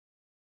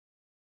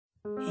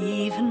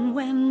Even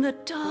when the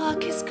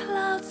darkest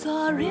clouds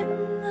are in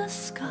the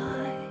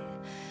sky,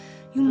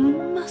 you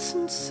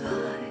mustn't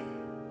sigh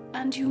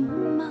and you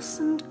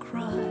mustn't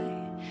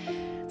cry.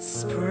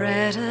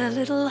 Spread a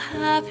little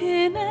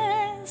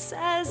happiness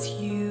as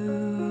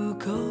you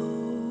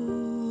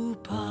go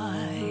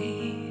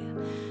by.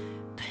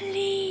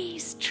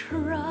 Please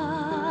try.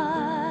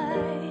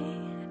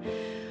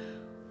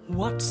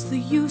 What's the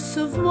use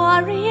of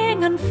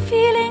worrying and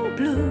feeling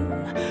blue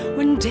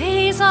when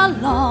days are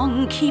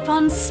long? Keep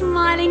on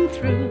smiling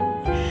through.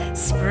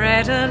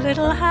 Spread a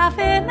little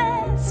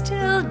happiness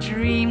till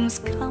dreams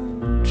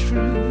come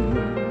true.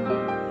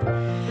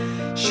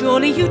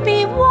 Surely you'd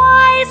be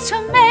wise to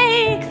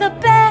make the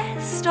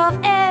best of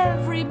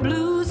every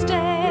blues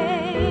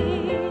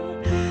day.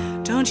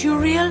 Don't you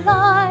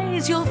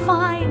realize you'll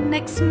find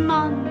next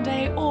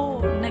Monday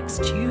or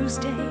next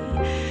Tuesday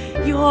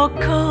your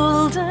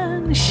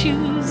golden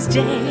shoes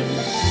day?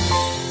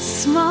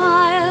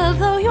 Smile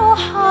though your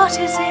heart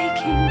is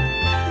aching,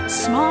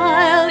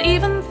 smile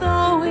even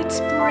though it's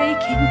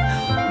breaking.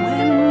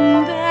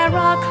 When there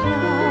are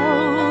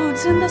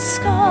clouds in the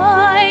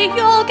sky,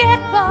 you'll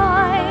get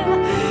by.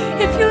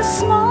 If you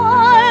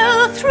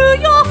smile through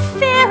your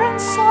fear and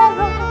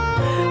sorrow,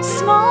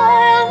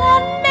 smile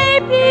and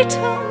maybe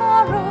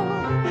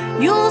tomorrow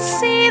you'll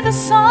see the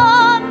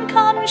sun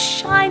come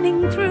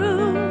shining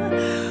through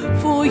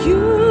for you.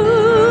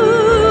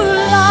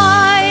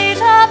 Light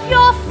up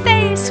your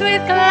face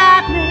with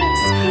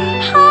gladness,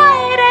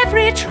 hide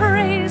every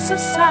trace of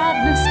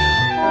sadness.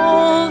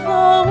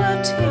 Although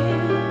a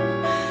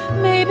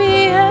tear may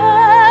be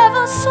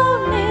ever so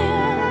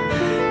near,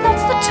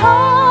 that's the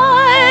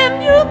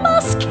time you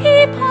must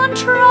keep on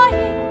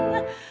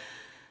trying.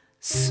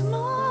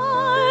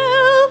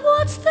 Smile,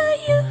 what's the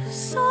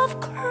use of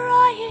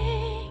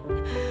crying?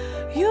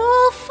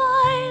 You'll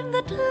find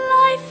that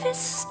life is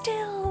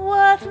still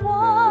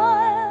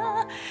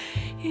worthwhile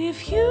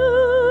if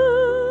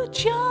you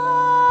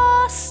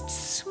just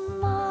smile.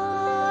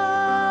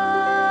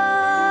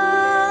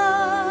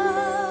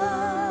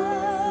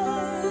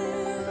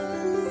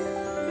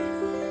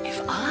 If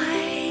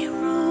I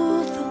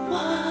ruled the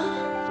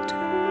world,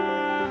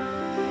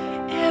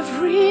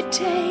 every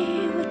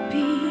day would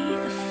be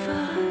the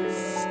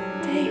first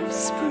day of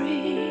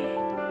spring.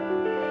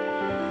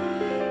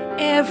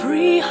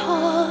 Every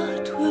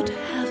heart would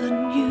have a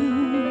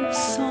new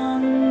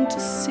song to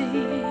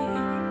sing,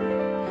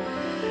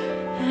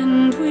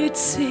 and we'd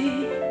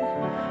sing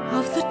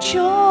of the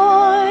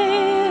joy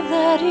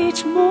that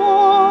each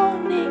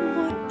morning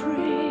would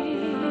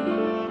bring.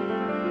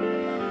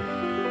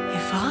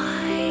 If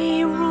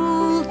I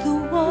ruled the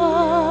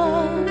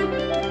world,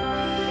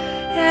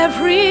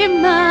 every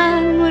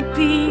man would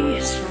be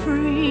as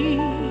free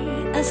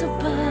as a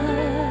bird.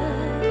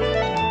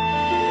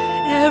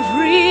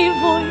 Every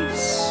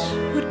voice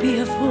would be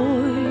a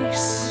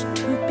voice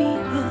to be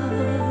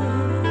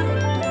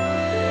heard.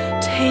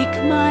 Take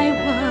my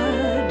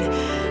word,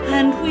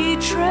 and we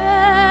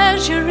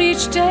treasure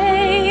each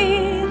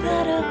day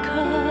that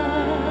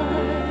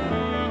occurred.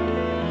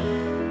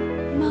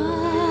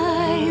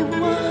 My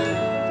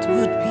world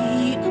would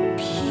be a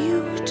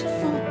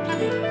beautiful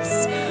place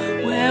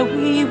where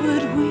we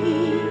would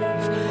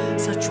weave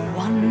such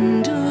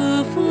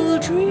wonderful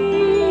dreams.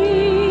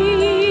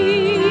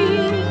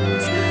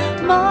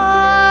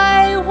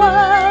 My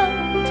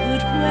world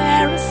would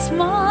wear a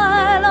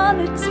smile on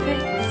its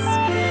face,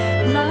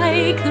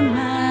 like the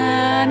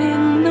man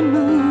in the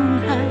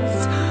moon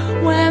has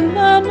when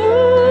the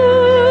moon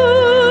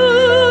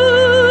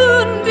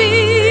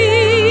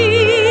beams.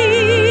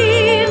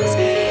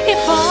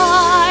 If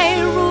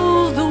I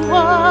ruled the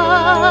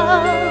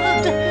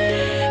world,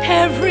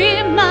 every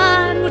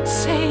man would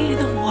say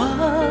the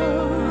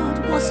world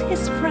was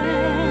his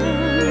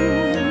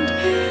friend.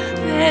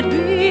 There'd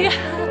be